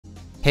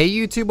Hey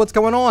YouTube, what's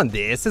going on?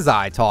 This is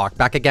iTalk,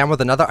 back again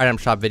with another item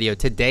shop video.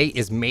 Today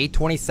is May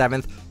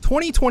 27th,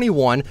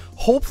 2021.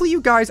 Hopefully you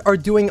guys are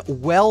doing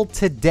well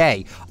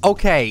today.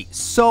 Okay,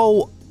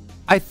 so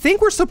I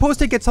think we're supposed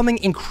to get something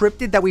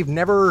encrypted that we've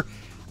never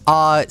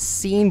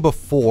seen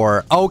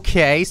before.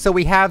 Okay, so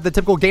we have the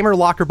typical gamer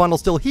locker bundle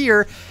still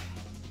here.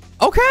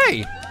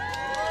 Okay,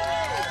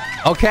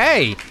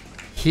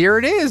 here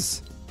it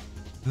is.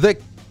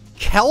 The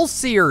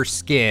KELSIER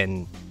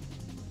skin.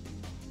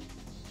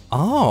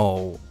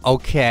 Oh,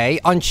 okay.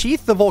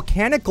 Unsheath the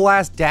volcanic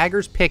glass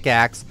dagger's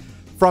pickaxe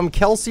from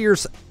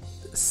KELSIER's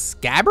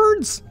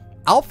scabbards.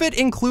 Outfit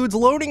includes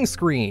loading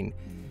screen.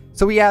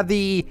 So we have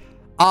the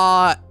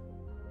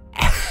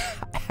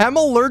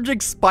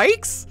hemalurgic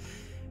spikes.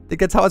 I think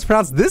that's how it's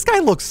pronounced. This guy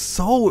looks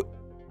so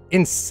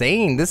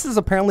insane. This is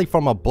apparently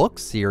from a book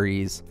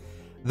series.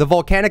 The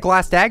volcanic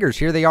glass daggers,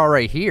 here they are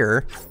right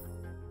here.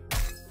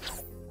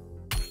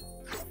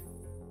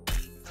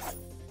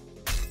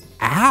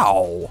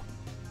 Ow.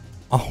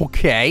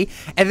 Okay,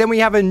 and then we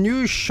have a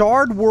new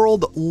Shard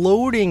World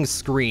loading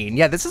screen.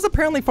 Yeah, this is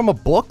apparently from a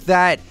book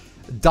that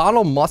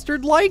Donald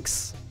Mustard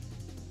likes.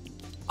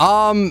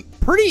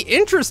 Pretty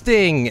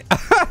interesting.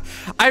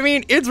 I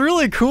mean, it's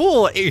really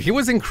cool. He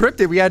was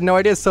encrypted. We had no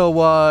idea,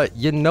 so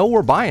you know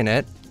we're buying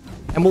it.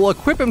 And we'll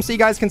equip him so you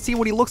guys can see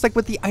what he looks like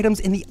with the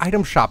items in the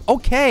item shop.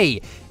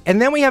 Okay,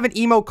 and then we have an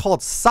emote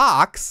called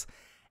Socks,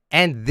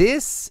 and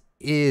this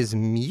is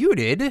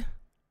muted.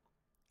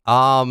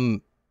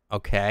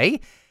 Okay.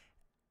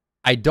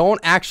 I don't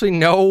actually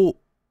know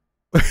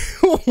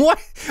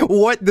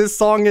what this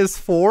song is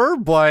for,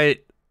 but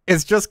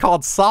it's just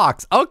called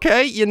Socks.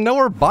 Okay, you know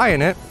we're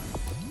buying it.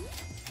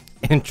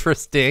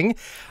 Interesting.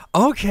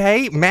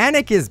 Okay,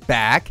 Manic is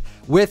back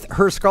with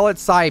her Scarlet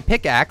Sai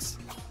pickaxe.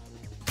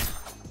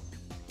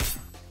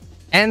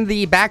 And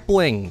the back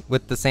bling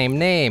with the same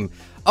name.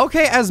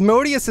 Okay,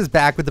 Asmodeus is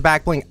back with the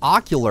back bling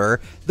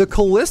Ocular. The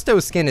Callisto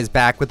skin is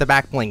back with the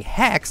back bling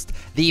Hexed.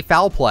 The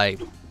Foul Play.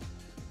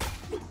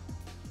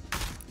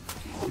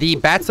 The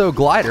Batso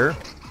glider.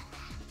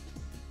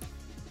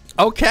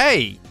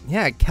 Okay,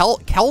 yeah,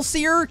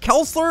 KELSIER.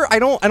 I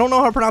don't know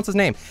how to pronounce his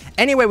name.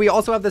 Anyway, we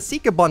also have the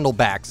Sika bundle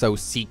back. So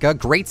Sika,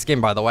 great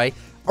skin by the way.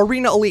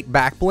 Arena Elite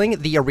back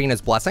bling, the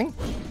Arena's Blessing,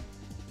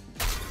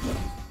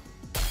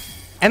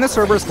 and the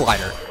Cerberus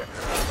glider.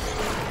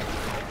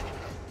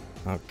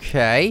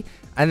 Okay,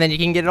 and then you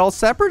can get it all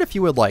separate if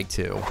you would like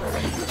to.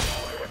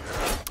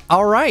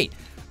 All right.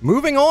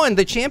 Moving on,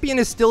 the champion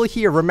is still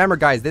here. Remember,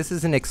 guys, this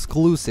is an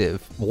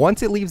exclusive.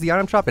 Once it leaves the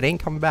item shop, it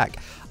ain't coming back.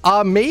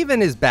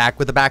 Maven is back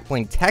with the back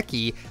bling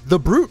Techie. The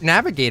Brute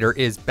Navigator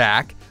is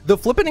back. The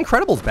Flippin'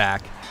 Incredible's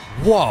back.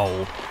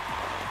 Whoa.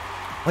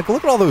 Like,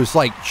 look at all those,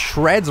 like,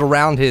 shreds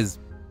around his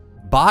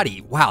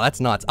body. Wow, that's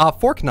nuts.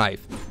 Fork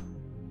Knife.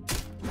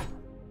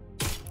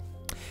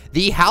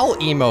 The Howl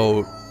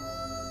emote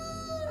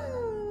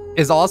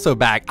is also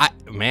back.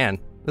 Man,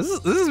 this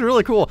is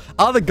really cool.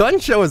 The Gun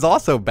Show is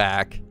also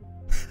back.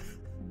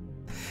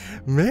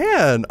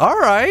 Man, all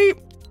right.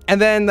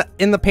 And then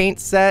in the paint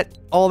set,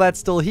 all that's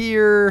still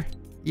here.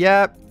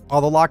 Yep,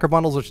 all the locker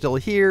bundles are still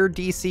here.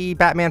 DC,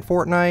 Batman,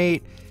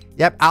 Fortnite.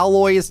 Yep,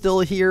 Alloy is still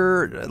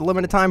here.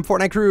 Limited time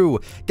Fortnite crew.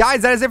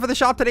 Guys, that is it for the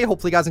shop today.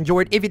 Hopefully you guys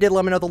enjoyed. If you did,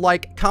 let me know the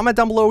like. Comment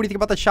down below what you think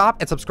about the shop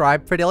and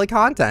subscribe for daily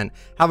content.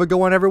 Have a good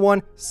one,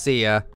 everyone. See ya.